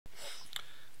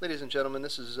Ladies and gentlemen,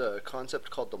 this is a concept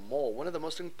called the mole, one of the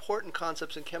most important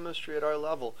concepts in chemistry at our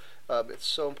level. It's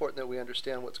so important that we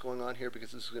understand what's going on here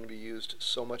because this is going to be used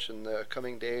so much in the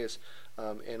coming days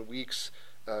and weeks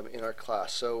in our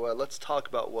class. So let's talk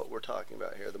about what we're talking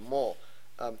about here, the mole.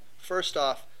 First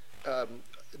off,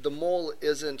 the mole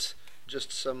isn't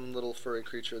just some little furry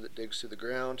creature that digs through the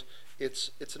ground.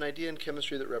 It's an idea in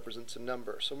chemistry that represents a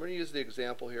number. So I'm going to use the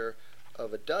example here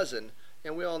of a dozen.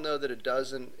 And we all know that a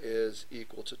dozen is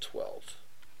equal to 12.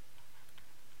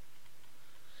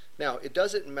 Now, it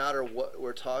doesn't matter what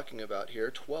we're talking about here.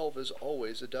 12 is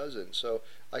always a dozen. So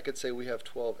I could say we have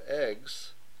 12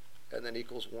 eggs, and then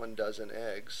equals 1 dozen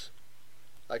eggs.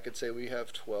 I could say we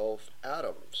have 12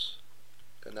 atoms,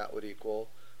 and that would equal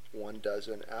 1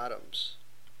 dozen atoms.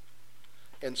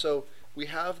 And so we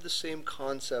have the same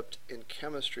concept in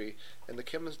chemistry, and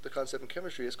the concept in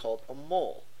chemistry is called a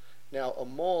mole. Now, a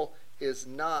mole is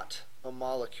not a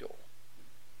molecule.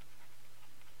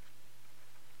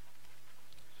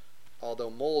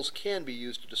 Although moles can be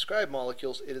used to describe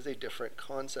molecules, it is a different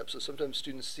concept. So sometimes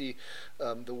students see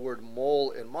the word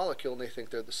mole and molecule and they think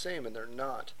they're the same, and they're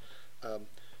not.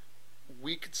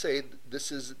 We could say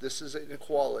this is an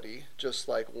equality, just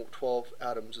like 12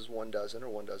 atoms is 1 dozen, or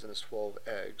 1 dozen is 12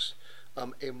 eggs.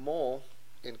 A mole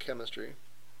in chemistry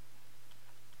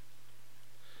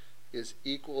is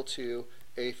equal to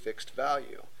a fixed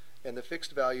value. And the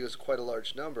fixed value is quite a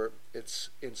large number. It's,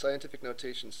 in scientific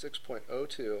notation,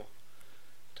 6.02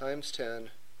 times 10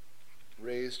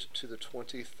 raised to the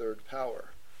 23rd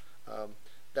power.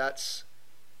 That's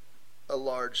a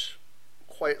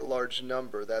quite large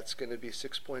number. That's going to be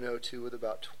 6.02 with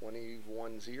about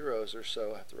 21 zeros or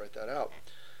so. I have to write that out.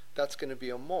 That's going to be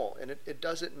a mole. And it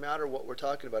doesn't matter what we're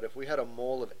talking about. If we had a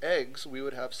mole of eggs, we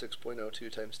would have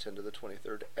 6.02 times 10 to the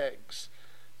 23rd eggs.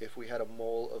 If we had a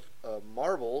mole of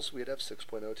marbles, we'd have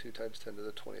 6.02 times 10 to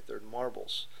the 23rd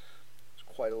marbles. It's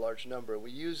quite a large number.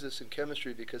 We use this in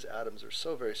chemistry because atoms are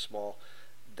so very small.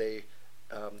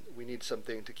 We need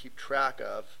something to keep track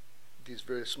of these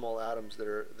very small atoms that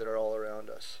are all around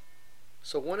us.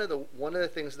 So one of the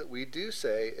things that we do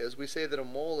say is we say that a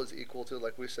mole is equal to,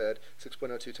 like we said,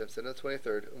 6.02 times 10 to the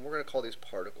 23rd, and we're going to call these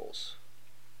particles.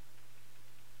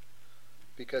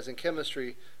 Because in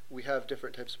chemistry, we have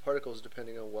different types of particles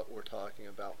depending on what we're talking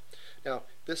about. Now,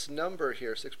 this number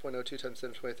here, 6.02 times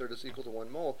 10 to the 23rd is equal to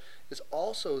 1 mole, is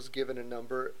also given a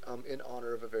number in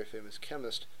honor of a very famous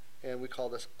chemist, and we call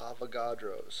this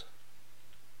Avogadro's.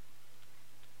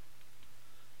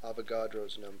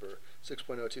 Avogadro's number,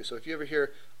 6.02. So if you ever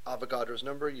hear Avogadro's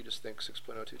number, you just think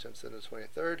 6.02 times 10 to the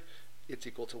 23rd, it's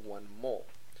equal to 1 mole.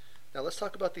 Now let's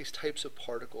talk about these types of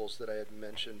particles that I had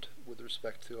mentioned with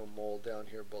respect to a mole down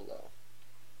here below.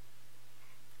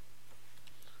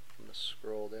 I'm going to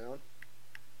scroll down.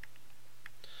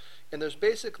 And there's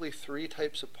basically 3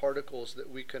 types of particles that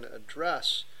we can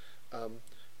address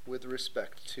with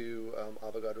respect to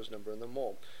Avogadro's number and the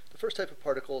mole. The first type of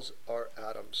particles are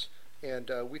atoms.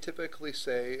 And we typically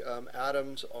say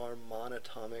atoms are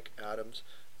monatomic atoms.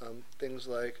 Things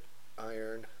like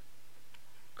iron,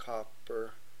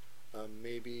 copper,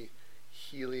 maybe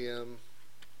helium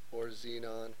or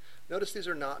xenon. Notice these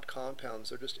are not compounds,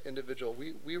 they're just individual.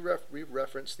 We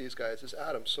reference these guys as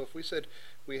atoms. So if we said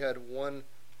we had 1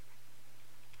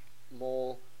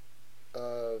 mole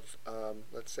of,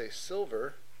 let's say,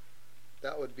 silver,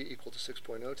 that would be equal to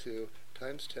 6.02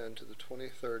 times 10 to the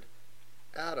 23rd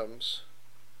atoms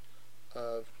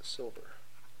of silver.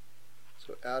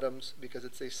 So atoms, because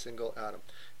it's a single atom.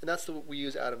 And that's we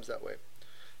use atoms that way.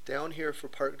 Down here for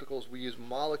particles, we use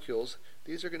molecules.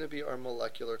 These are going to be our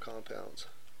molecular compounds.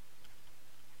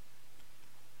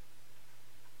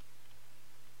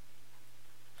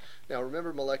 Now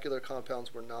remember, molecular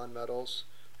compounds were nonmetals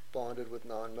bonded with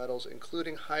nonmetals,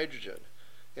 including hydrogen.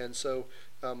 And so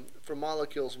for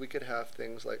molecules, we could have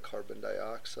things like carbon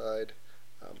dioxide.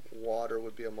 Water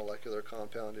would be a molecular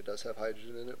compound. It does have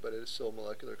hydrogen in it, but it is still a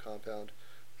molecular compound.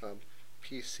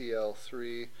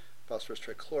 PCl3, phosphorus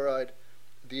trichloride.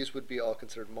 These would be all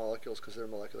considered molecules because they're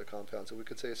molecular compounds. So we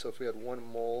could say, so if we had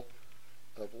 1 mole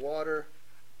of water,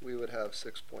 we would have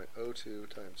 6.02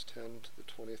 times 10 to the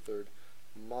 23rd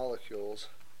molecules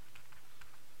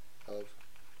of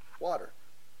water.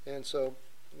 And so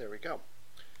there we go.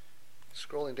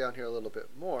 Scrolling down here a little bit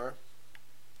more,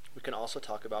 we can also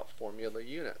talk about formula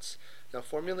units. Now,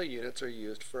 formula units are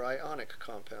used for ionic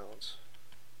compounds.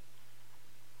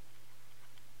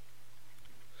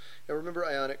 Now remember,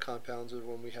 ionic compounds are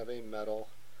when we have a metal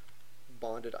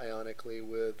bonded ionically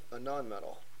with a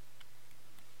nonmetal.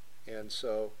 And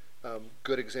so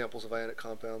good examples of ionic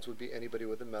compounds would be anybody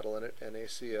with a metal in it,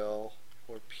 NaCl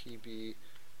or Pb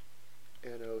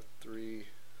NO3,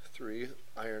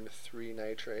 iron 3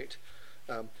 nitrate.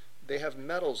 They have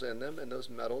metals in them, and those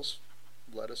metals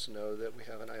let us know that we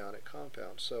have an ionic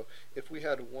compound. So if we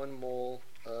had 1 mole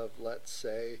of, let's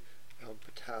say,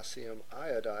 potassium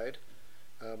iodide,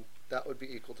 that would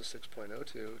be equal to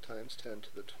 6.02 times 10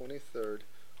 to the 23rd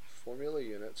formula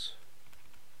units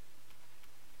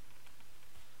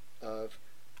of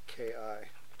Ki,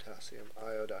 potassium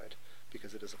iodide,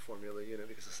 because it is a formula unit,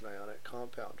 because it's an ionic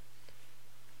compound.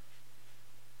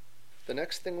 The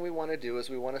next thing we want to do is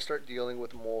we want to start dealing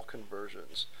with mole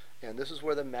conversions. And this is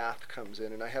where the math comes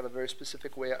in, and I have a very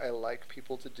specific way I like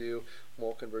people to do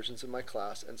mole conversions in my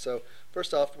class. And so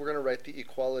first off, we're going to write the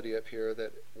equality up here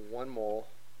that 1 mole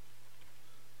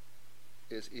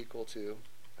is equal to,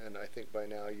 and I think by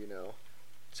now you know,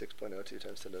 6.02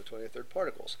 times 10 to the 23rd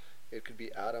particles. It could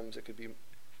be atoms, it could be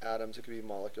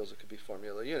molecules, it could be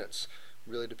formula units.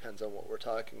 Really depends on what we're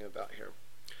talking about here.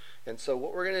 And so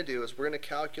what we're going to do is we're going to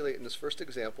calculate in this first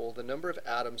example the number of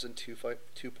atoms in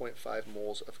 2.5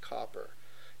 moles of copper.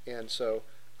 And so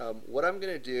what I'm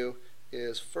going to do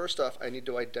is, first off, I need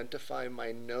to identify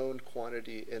my known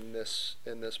quantity in this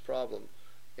problem.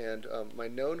 And my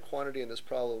known quantity in this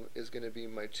problem is going to be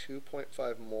my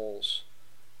 2.5 moles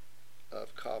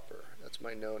of copper. That's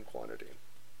my known quantity.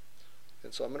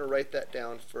 And so I'm going to write that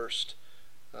down first,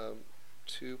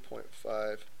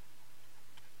 2.5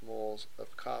 moles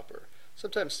of copper.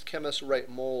 Sometimes chemists write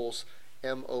moles,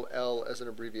 MOL, as an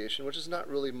abbreviation, which is not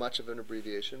really much of an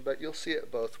abbreviation, but you'll see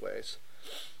it both ways.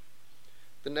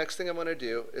 The next thing I'm going to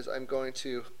do is I'm going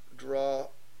to draw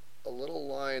a little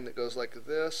line that goes like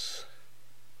this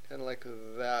and like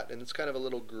that, and it's kind of a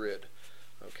little grid.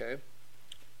 Okay?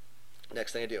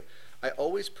 Next thing I do, I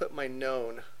always put my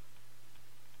known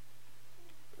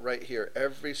right here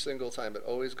every single time. It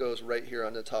always goes right here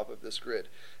on the top of this grid.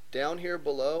 Down here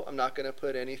below, I'm not going to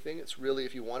put anything. It's really,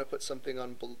 if you want to put something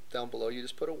on down below, you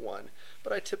just put a 1.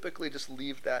 But I typically just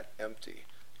leave that empty.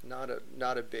 Not a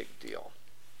big deal.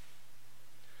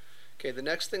 Okay, the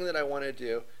next thing that I want to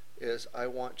do is I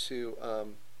want to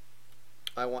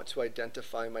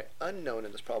identify my unknown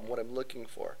in this problem, what I'm looking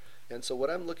for. And so what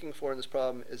I'm looking for in this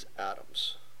problem is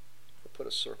atoms. I'll put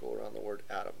a circle around the word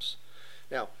atoms.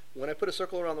 Now, when I put a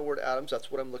circle around the word atoms, that's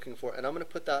what I'm looking for, and I'm going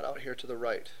to put that out here to the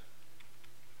right.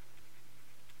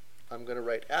 I'm going to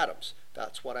write atoms.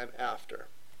 That's what I'm after.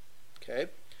 Okay?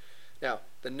 Now,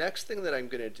 the next thing that I'm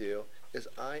going to do is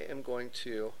I'm going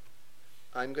to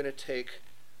take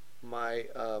my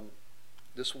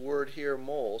this word here,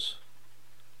 moles,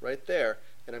 right there,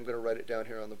 and I'm going to write it down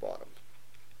here on the bottom.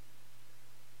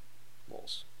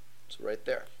 Moles. So right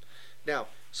there. Now,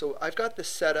 so I've got this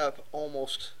set up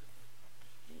almost,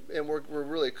 and we're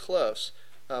really close.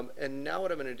 And now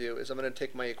what I'm going to do is I'm going to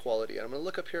take my equality, and I'm going to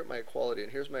look up here at my equality,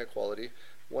 and here's my equality.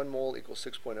 1 mole equals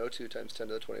 6.02 times 10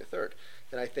 to the 23rd.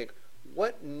 And I think,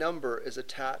 what number is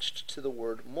attached to the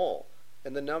word mole?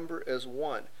 And the number is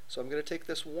 1. So I'm going to take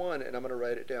this 1 and I'm going to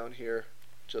write it down here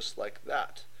just like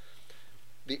that.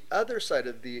 The other side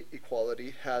of the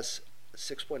equality has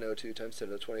 6.02 times 10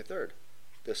 to the 23rd,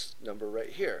 this number right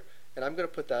here. And I'm going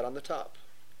to put that on the top.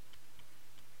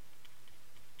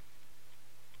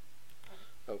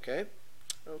 Okay?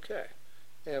 Okay.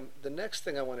 And the next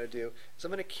thing I want to do is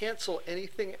I'm going to cancel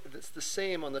anything that's the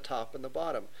same on the top and the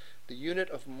bottom. The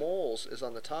unit of moles is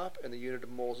on the top and the unit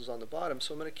of moles is on the bottom,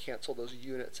 so I'm going to cancel those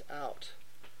units out.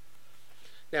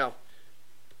 Now,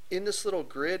 in this little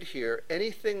grid here,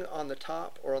 anything on the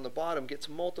top or on the bottom gets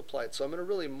multiplied, so I'm going to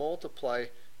really multiply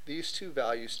these two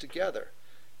values together.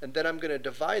 And then I'm going to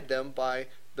divide them by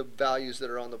the values that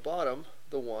are on the bottom,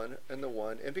 the 1 and the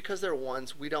 1, and because they're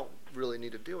 1s, we don't really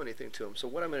need to do anything to them. So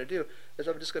what I'm going to do is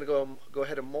I'm just going to go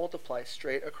ahead and multiply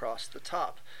straight across the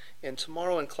top. And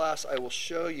tomorrow in class I will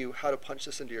show you how to punch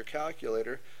this into your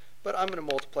calculator, but I'm going to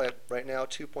multiply it right now,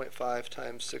 2.5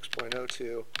 times 6.02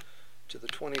 to the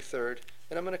 23rd,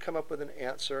 and I'm going to come up with an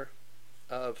answer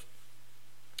of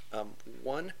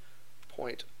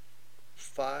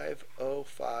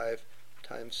 1.505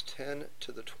 times 10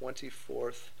 to the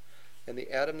 24th. And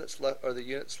the atom that's left, or the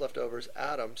units left over, is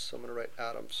atoms, so I'm going to write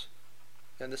atoms.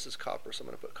 And this is copper, so I'm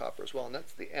going to put copper as well. And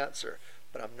that's the answer,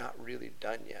 but I'm not really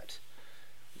done yet.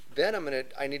 Then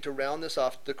I need to round this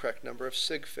off to the correct number of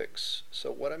sig figs.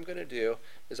 So what I'm going to do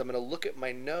is I'm going to look at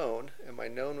my known, and my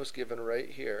known was given right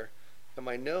here, and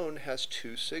my known has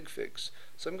 2 sig figs.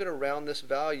 So I'm going to round this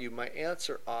value, my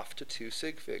answer, off to 2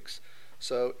 sig figs.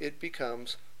 So it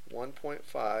becomes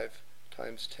 1.5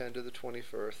 times 10 to the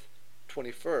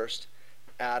 21st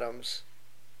atoms,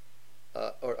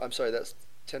 or I'm sorry, that's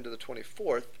 10 to the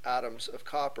 24th atoms of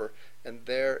copper, and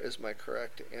there is my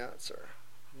correct answer.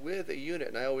 with a unit,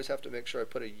 and I always have to make sure I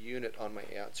put a unit on my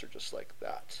answer just like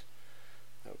that.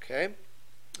 Okay?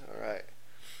 All right.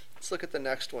 Let's look at the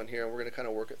next one here, and we're going to kind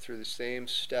of work it through the same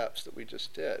steps that we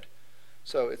just did.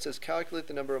 So it says calculate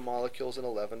the number of molecules in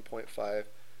 11.5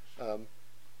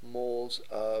 moles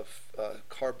of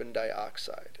carbon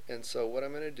dioxide. And so what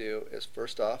I'm going to do is,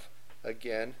 first off,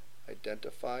 again,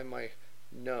 identify my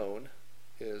known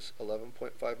is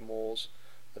 11.5 moles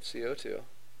of CO2.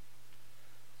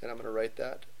 And I'm going to write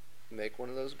that, make one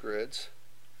of those grids,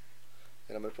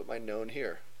 and I'm going to put my known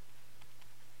here.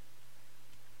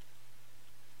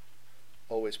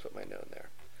 Always put my known there.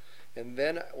 And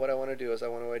then what I want to do is I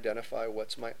want to identify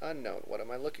what's my unknown. What am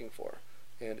I looking for?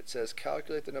 And it says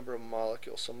calculate the number of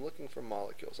molecules. So I'm looking for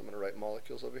molecules. I'm going to write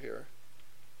molecules over here.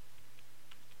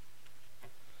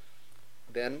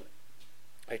 Then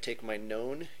I take my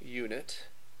known unit,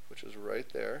 which is right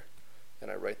there, and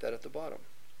I write that at the bottom.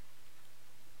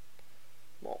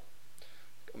 Mole.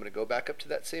 I'm going to go back up to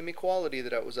that same equality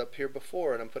that I was up here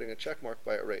before, and I'm putting a check mark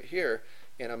by it right here,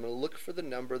 and I'm going to look for the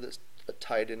number that's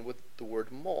tied in with the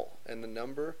word mole. And the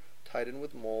number tied in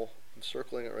with mole, I'm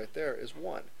circling it right there, is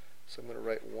 1. So I'm going to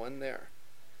write 1 there.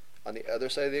 On the other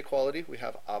side of the equality, we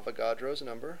have Avogadro's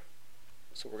number.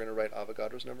 So we're going to write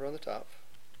Avogadro's number on the top.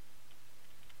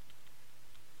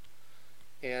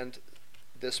 And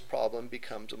this problem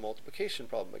becomes a multiplication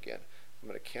problem again. I'm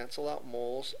going to cancel out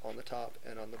moles on the top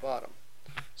and on the bottom.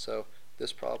 So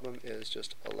this problem is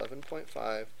just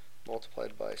 11.5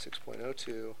 multiplied by 6.02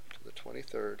 to the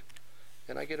 23rd,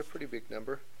 and I get a pretty big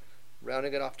number.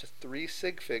 Rounding it off to 3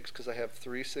 sig figs, because I have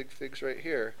 3 sig figs right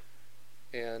here,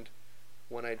 and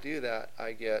when I do that,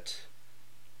 I get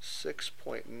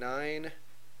 6.92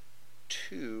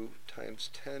 times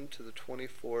 10 to the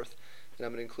 24th, and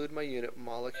I'm going to include my unit,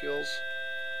 molecules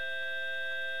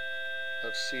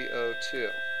of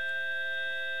CO2.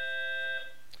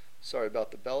 Sorry about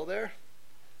the bell there.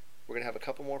 We're going to have a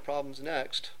couple more problems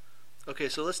next. Okay,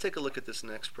 so let's take a look at this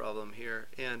next problem here.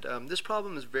 And this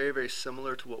problem is very, very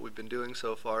similar to what we've been doing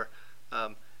so far.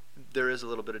 There is a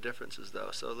little bit of differences though,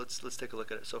 so let's take a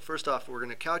look at it. So first off, we're going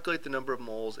to calculate the number of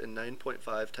moles in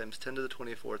 9.5 times 10 to the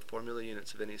 24th formula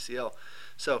units of NaCl.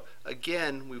 So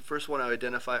again, we first want to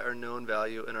identify our known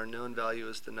value, and our known value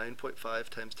is the 9.5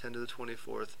 times 10 to the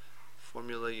 24th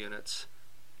formula units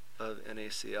of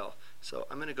NaCl. So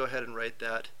I'm going to go ahead and write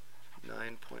that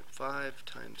 9.5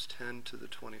 times 10 to the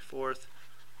 24th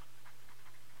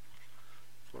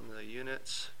formula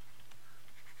units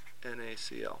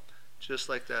NaCl. Just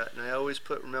like that. And I always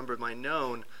put, remember, my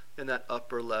known in that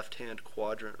upper left hand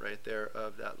quadrant right there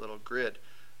of that little grid.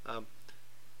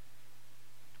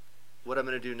 What I'm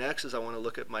going to do next is I want to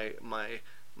look at my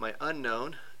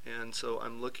unknown, and so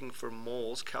I'm looking for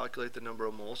moles, calculate the number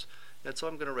of moles, and so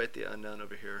I'm going to write the unknown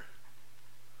over here.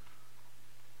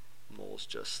 Moles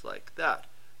just like that.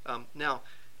 Now,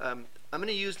 I'm going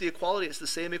to use the equality. It's the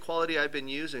same equality I've been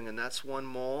using, and that's 1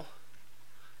 mole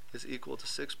is equal to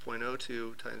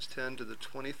 6.02 times 10 to the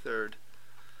 23rd,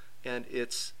 and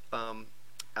it's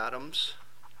atoms,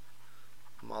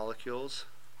 molecules,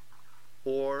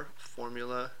 or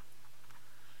formula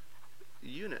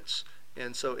units.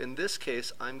 And so in this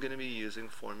case, I'm going to be using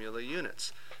formula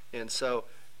units. And so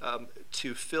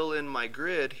to fill in my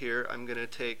grid here, I'm going to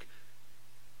take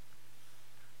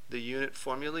the unit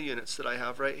formula units that I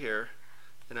have right here,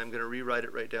 and I'm going to rewrite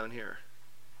it right down here.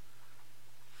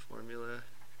 Formula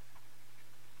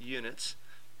units.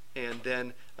 And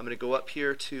then I'm going to go up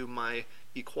here to my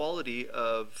equality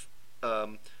of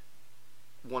 1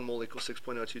 mole equals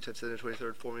 6.02 times 10 to the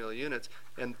 23rd formula units.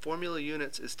 And formula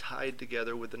units is tied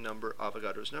together with the number,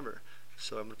 Avogadro's number.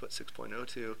 So I'm going to put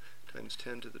 6.02 times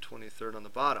 10 to the 23rd on the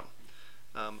bottom.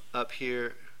 Up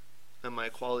here in my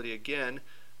equality again,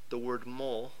 the word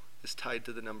mole is tied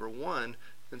to the number 1,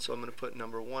 and so I'm going to put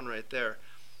number 1 right there.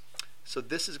 So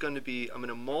this is going to be, I'm going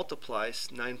to multiply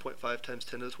 9.5 times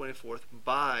 10 to the 24th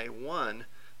by 1,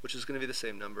 which is going to be the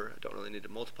same number. I don't really need to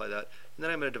multiply that. And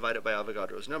then I'm going to divide it by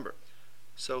Avogadro's number.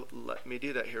 So let me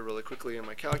do that here really quickly in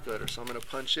my calculator. So I'm going to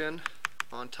punch in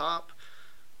on top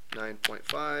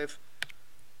 9.5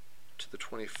 to the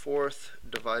 24th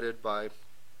divided by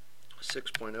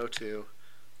 6.02 to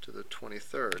the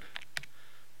 23rd.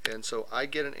 And so I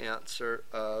get an answer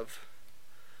of,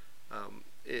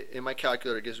 in my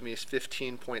calculator it gives me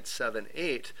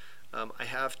 15.78. I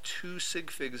have 2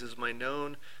 sig figs as my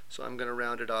known, so I'm going to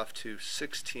round it off to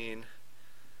 16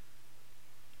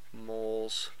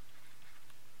 moles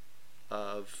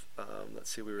of, let's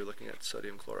see, we were looking at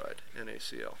sodium chloride,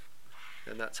 NaCl.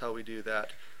 And that's how we do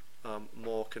that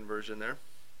mole conversion there.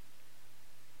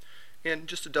 And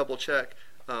just to double check,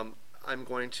 I'm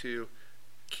going to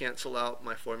cancel out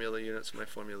my formula units, and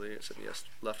yes,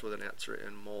 left with an answer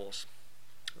in moles.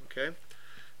 Okay, I'm going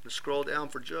to scroll down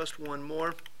for just one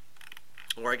more,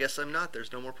 or I guess I'm not.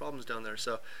 There's no more problems down there,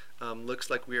 so looks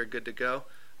like we are good to go.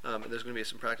 There's going to be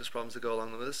some practice problems that go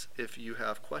along with this. If you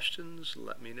have questions,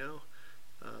 let me know.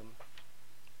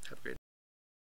 Have a great day.